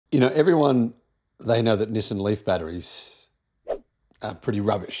You know, everyone, they know that Nissan Leaf batteries are pretty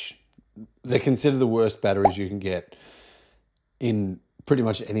rubbish. They're considered the worst batteries you can get in pretty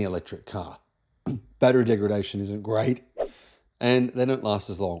much any electric car. Battery degradation isn't great, and they don't last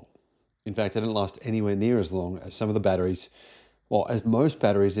as long. In fact, they don't last anywhere near as long as some of the batteries, well, as most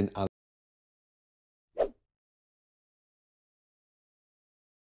batteries in other.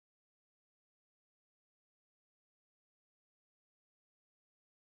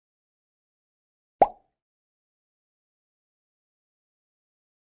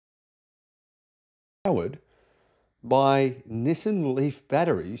 Powered by Nissan Leaf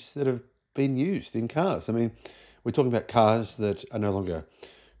batteries that have been used in cars. I mean, we're talking about cars that are no longer,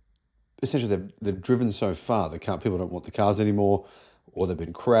 essentially they've driven so far, people don't want the cars anymore, or they've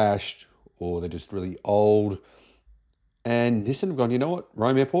been crashed, or they're just really old. And Nissan have gone, you know what,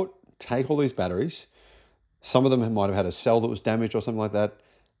 Rome Airport, take all these batteries. Some of them might have had a cell that was damaged or something like that,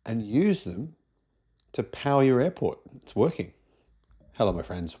 and use them to power your airport. It's working. Hello, my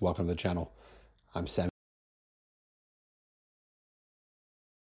friends. Welcome to the channel. I'm Sam.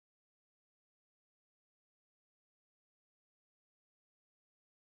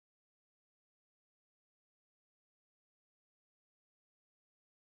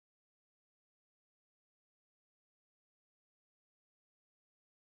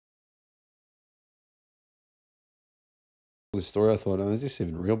 This story, I thought, oh, is this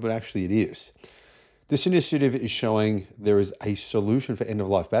even real? But actually it is. This initiative is showing there is a solution for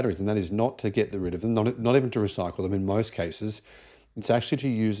end-of-life batteries, and that is not to get rid of them, not even to recycle them in most cases. It's actually to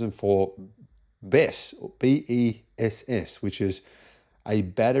use them for BESS, or BESS, which is a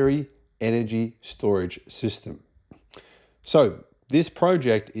battery energy storage system. So this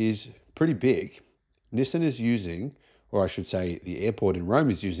project is pretty big. Nissan is using, or I should say the airport in Rome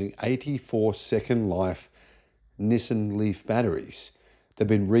is using 84 second life Nissan Leaf batteries. They've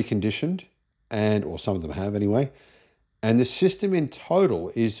been reconditioned, or some of them have anyway, and the system in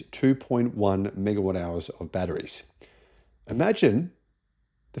total is 2.1 megawatt hours of batteries. Imagine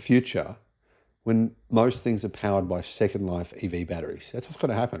the future when most things are powered by second life EV batteries. That's what's going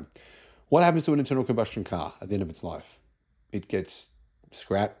to happen. What happens to an internal combustion car at the end of its life? It gets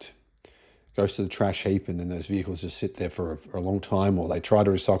scrapped, goes to the trash heap, and then those vehicles just sit there for a long time, or they try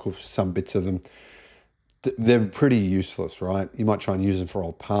to recycle some bits of them. They're pretty useless, right? You might try and use them for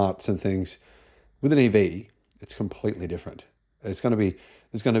old parts and things. With an EV, it's completely different. There's going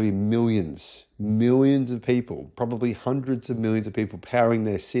to be millions of people, probably hundreds of millions of people powering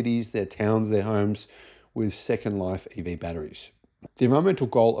their cities, their towns, their homes with second life EV batteries. The environmental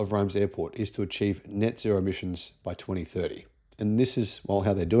goal of Rome's airport is to achieve net zero emissions by 2030. And this is, well,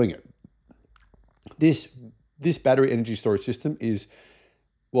 how they're doing it. This battery energy storage system is,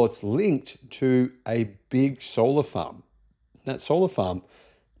 well, it's linked to a big solar farm. That solar farm,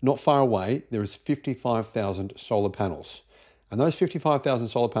 not far away, there is 55,000 solar panels. And those 55,000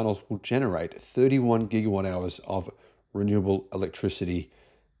 solar panels will generate 31 gigawatt hours of renewable electricity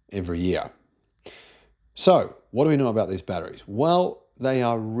every year. So, what do we know about these batteries? Well, they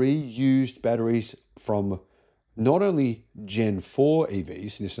are reused batteries from not only Gen 4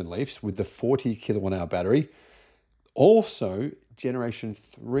 EVs, Nissan Leafs, with the 40 kilowatt hour battery, also Generation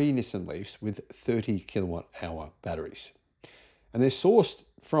 3 Nissan Leafs with 30 kilowatt hour batteries. And they're sourced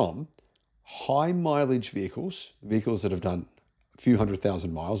from high mileage vehicles that have done a few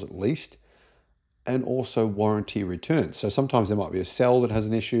 100,000 miles at least, and also warranty returns. So sometimes there might be a cell that has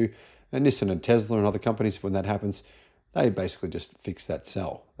an issue, and Nissan and Tesla and other companies, when that happens, they basically just fix that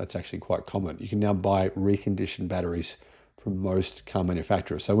cell. That's actually quite common. You can now buy reconditioned batteries from most car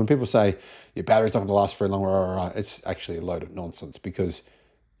manufacturers. So when people say your battery's not going to last very long, it's actually a load of nonsense, because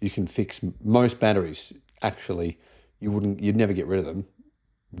you can fix most batteries. Actually, you'd never get rid of them.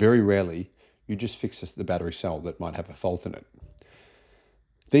 Very rarely, you just fix the battery cell that might have a fault in it.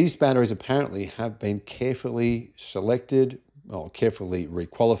 These batteries apparently have been carefully selected, or carefully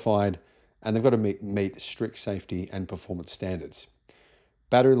requalified, and they've got to meet strict safety and performance standards.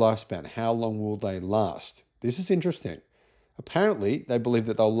 Battery lifespan, how long will they last? This is interesting. Apparently, they believe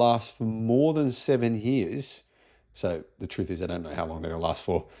that they'll last for more than 7 years. So the truth is, I don't know how long they're going to last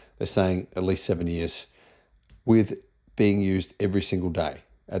for. They're saying at least 7 years, with being used every single day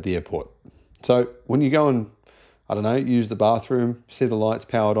at the airport. So when you go and, I don't know, use the bathroom, see the lights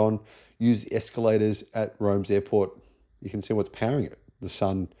powered on, use the escalators at Rome's airport, you can see what's powering it: the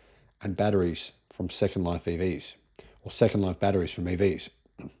sun and batteries from second life EVs, or second life batteries from EVs.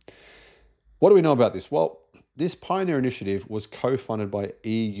 What do we know about this? Well, this pioneer initiative was co-funded by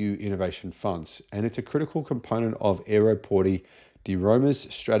EU innovation funds, and it's a critical component of Aeroporti di Roma's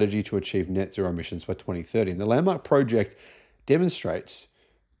strategy to achieve net zero emissions by 2030. And the landmark project demonstrates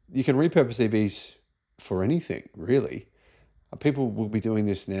You can repurpose EVs for anything, really. People will be doing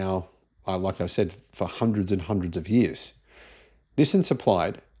this now, like I said, for hundreds and hundreds of years. Nissan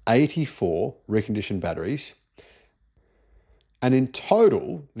supplied 84 reconditioned batteries, and in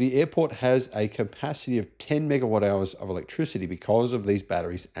total, the airport has a capacity of 10 megawatt hours of electricity because of these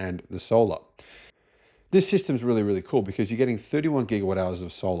batteries and the solar. This system is really, really cool because you're getting 31 gigawatt hours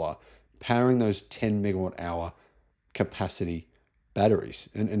of solar powering those 10 megawatt hour capacity batteries.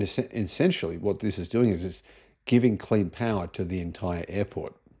 And essentially what this is doing is it's giving clean power to the entire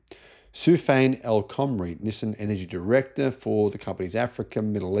airport. Soufiane El Khomri, Nissan Energy Director for the company's Africa,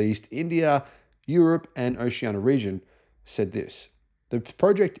 Middle East, India, Europe, and Oceania region, said this: the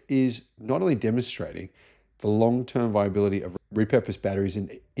project is not only demonstrating the long-term viability of repurposed batteries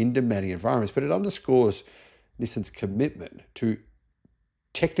in demanding environments, but it underscores Nissan's commitment to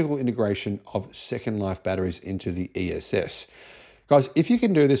technical integration of second life batteries into the ESS. Guys, if you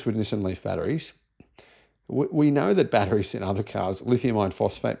can do this with Nissan Leaf batteries, we know that batteries in other cars, lithium iron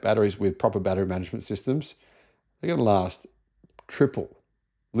phosphate batteries with proper battery management systems, they're going to last triple,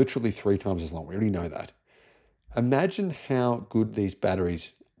 literally 3 times as long. We already know that. Imagine how good these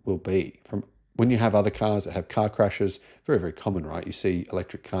batteries will be from when you have other cars that have car crashes. Very, very common, right? You see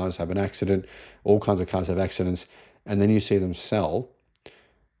electric cars have an accident, all kinds of cars have accidents, and then you see them sell.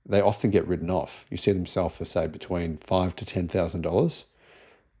 They often get written off. You see them sell for, say, between $5,000 to $10,000,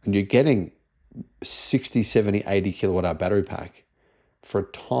 and you're getting 60, 70, 80 kilowatt hour battery pack for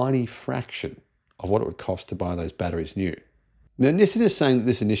a tiny fraction of what it would cost to buy those batteries new. Now, Nissan is saying that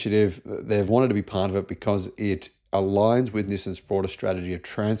this initiative, they've wanted to be part of it because it aligns with Nissan's broader strategy of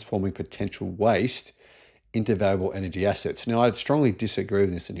transforming potential waste into valuable energy assets. Now, I'd strongly disagree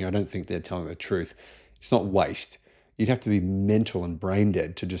with Nissan here. I don't think they're telling the truth. It's not waste. You'd have to be mental and brain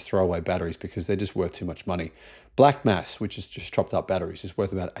dead to just throw away batteries because they're just worth too much money. Black mass, which is just chopped up batteries, is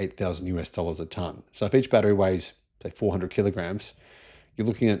worth about $8,000 a ton. So if each battery weighs, say, 400 kilograms, you're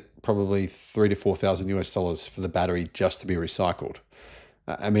looking at probably $3,000 to $4,000 for the battery just to be recycled.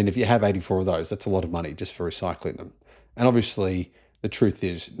 I mean, if you have 84 of those, that's a lot of money just for recycling them. And obviously, the truth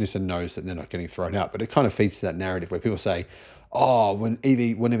is, Nissan knows that they're not getting thrown out, but it kind of feeds to that narrative where people say, oh, when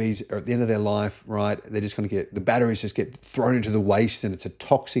EVs are at the end of their life, right, they're just going to get, the batteries just get thrown into the waste and it's a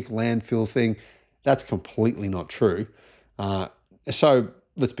toxic landfill thing. That's completely not true. So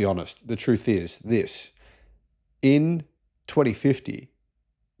let's be honest. The truth is this: in 2050,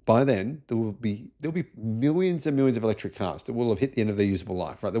 by then there'll be millions and millions of electric cars that will have hit the end of their usable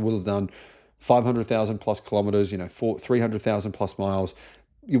life, right? They will have done 500,000 plus kilometers, 300,000 plus miles.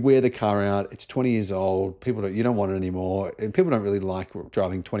 You wear the car out, it's 20 years old, you don't want it anymore, and people don't really like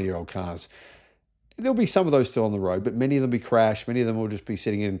driving 20-year-old cars. There'll be some of those still on the road, but many of them will be crashed, many of them will just be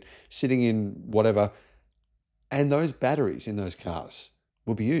sitting in whatever. And those batteries in those cars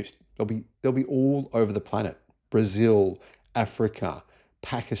will be used. They'll be all over the planet. Brazil, Africa,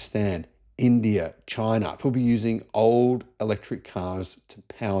 Pakistan, India, China. People will be using old electric cars to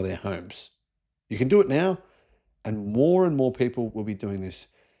power their homes. You can do it now, and more people will be doing this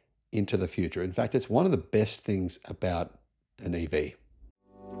into the future. In fact, it's one of the best things about an EV.